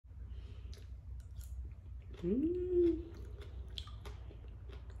This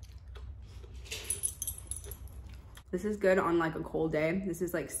is good on like a cold day. This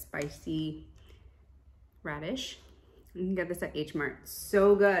is like spicy radish. You can get this at H Mart.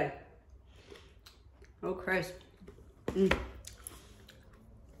 So good. Oh, crisp.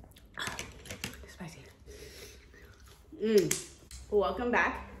 Spicy. Welcome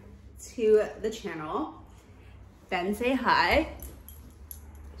back to the channel. Ben, say hi.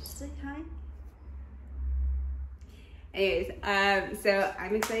 Just say hi. Anyways, so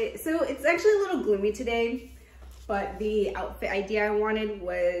I'm excited. So it's actually a little gloomy today, but the outfit idea I wanted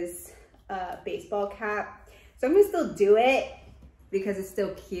was a baseball cap. So I'm gonna still do it because it's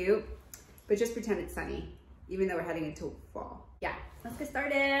still cute, but just pretend it's sunny, even though we're heading into fall. Yeah, let's get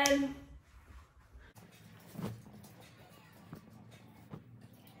started.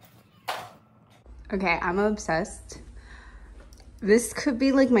 Okay, I'm obsessed. This could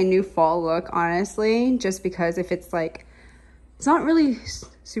be like my new fall look, honestly, just because if it's like, it's not really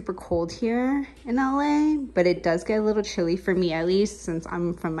super cold here in LA, but it does get a little chilly for me, at least since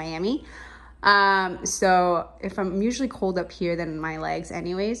I'm from Miami. So if I'm usually cold up here than my legs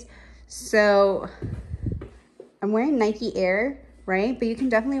anyways. So I'm wearing Nike Air, right? But you can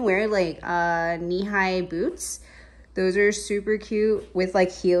definitely wear like knee-high boots. Those are super cute with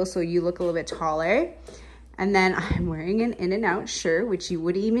like heels, so you look a little bit taller. And then I'm wearing an In-N-Out shirt, which you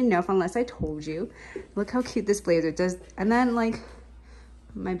wouldn't even know unless I told you. Look how cute this blazer does. And then like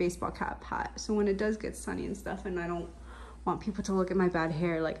my baseball cap hat. So when it does get sunny and stuff and I don't want people to look at my bad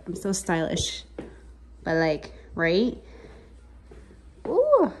hair, like I'm so stylish. But like, right?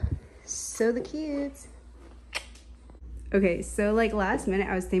 Ooh, so the cute. Okay, so like last minute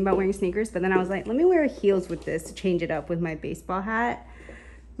I was thinking about wearing sneakers, but then I was like, let me wear heels with this to change it up with my baseball hat.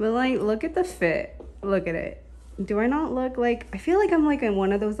 But like, look at the fit. Look at it. Do I not look like, I feel like I'm like in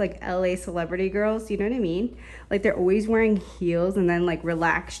one of those like LA celebrity girls, you know what I mean? Like they're always wearing heels and then like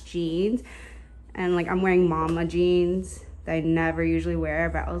relaxed jeans. And like I'm wearing mama jeans that I never usually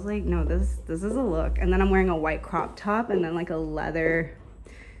wear, but I was like, no, this is a look. And then I'm wearing a white crop top and then like a leather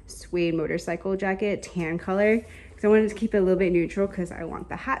suede motorcycle jacket, tan color. Because I wanted to keep it a little bit neutral because I want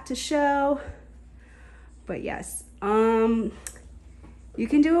the hat to show. But yes, you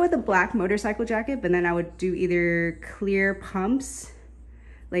can do it with a black motorcycle jacket, but then I would do either clear pumps,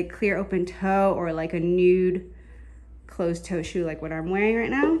 like clear open toe, or like a nude closed toe shoe like what I'm wearing right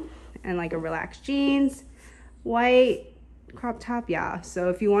now, and like a relaxed jeans, white crop top. Yeah, so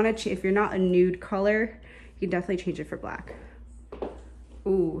if you want to, if you're not a nude color, you can definitely change it for black.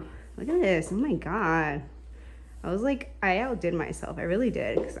 Ooh, look at this. Oh my God. I was like, I outdid myself. I really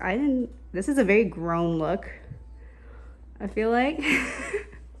did, because I didn't, this is a very grown look, I feel like.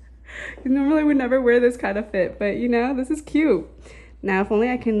 Normally I would never wear this kind of fit, but you know, this is cute. Now, if only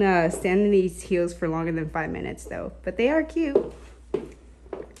I can stand in these heels for longer than 5 minutes though, but they are cute.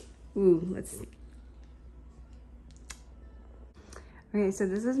 Ooh, let's. Okay, so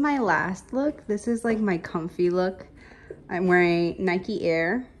this is my last look. This is like my comfy look. I'm wearing Nike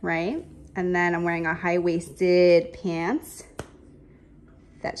Air, right? And then I'm wearing a high-waisted pants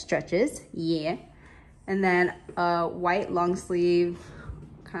that stretches, yeah. And then a white long sleeve,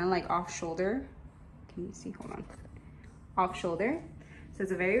 kind of like off shoulder. Can you see? Hold on. Off shoulder. So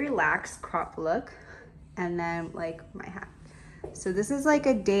it's a very relaxed crop look. And then like my hat. So this is like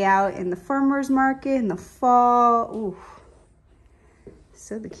a day out in the farmer's market in the fall. Ooh,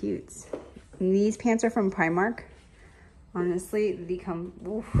 so the cutes. And these pants are from Primark. Honestly, they come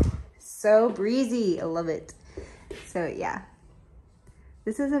ooh, so breezy. I love it. So yeah,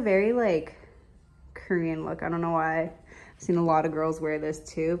 this is a very like Korean look. I don't know why. I've seen a lot of girls wear this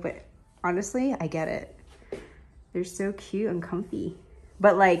too, but honestly, I get it. They're so cute and comfy,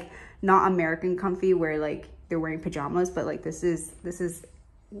 but like not American comfy where like they're wearing pajamas, but like this is,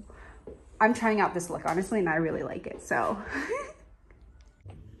 I'm trying out this look honestly, and I really like it. So,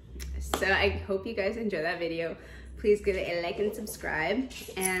 so I hope you guys enjoyed that video. Please give it a like and subscribe,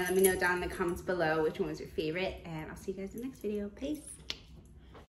 and let me know down in the comments below which one was your favorite, and I'll see you guys in the next video. Peace.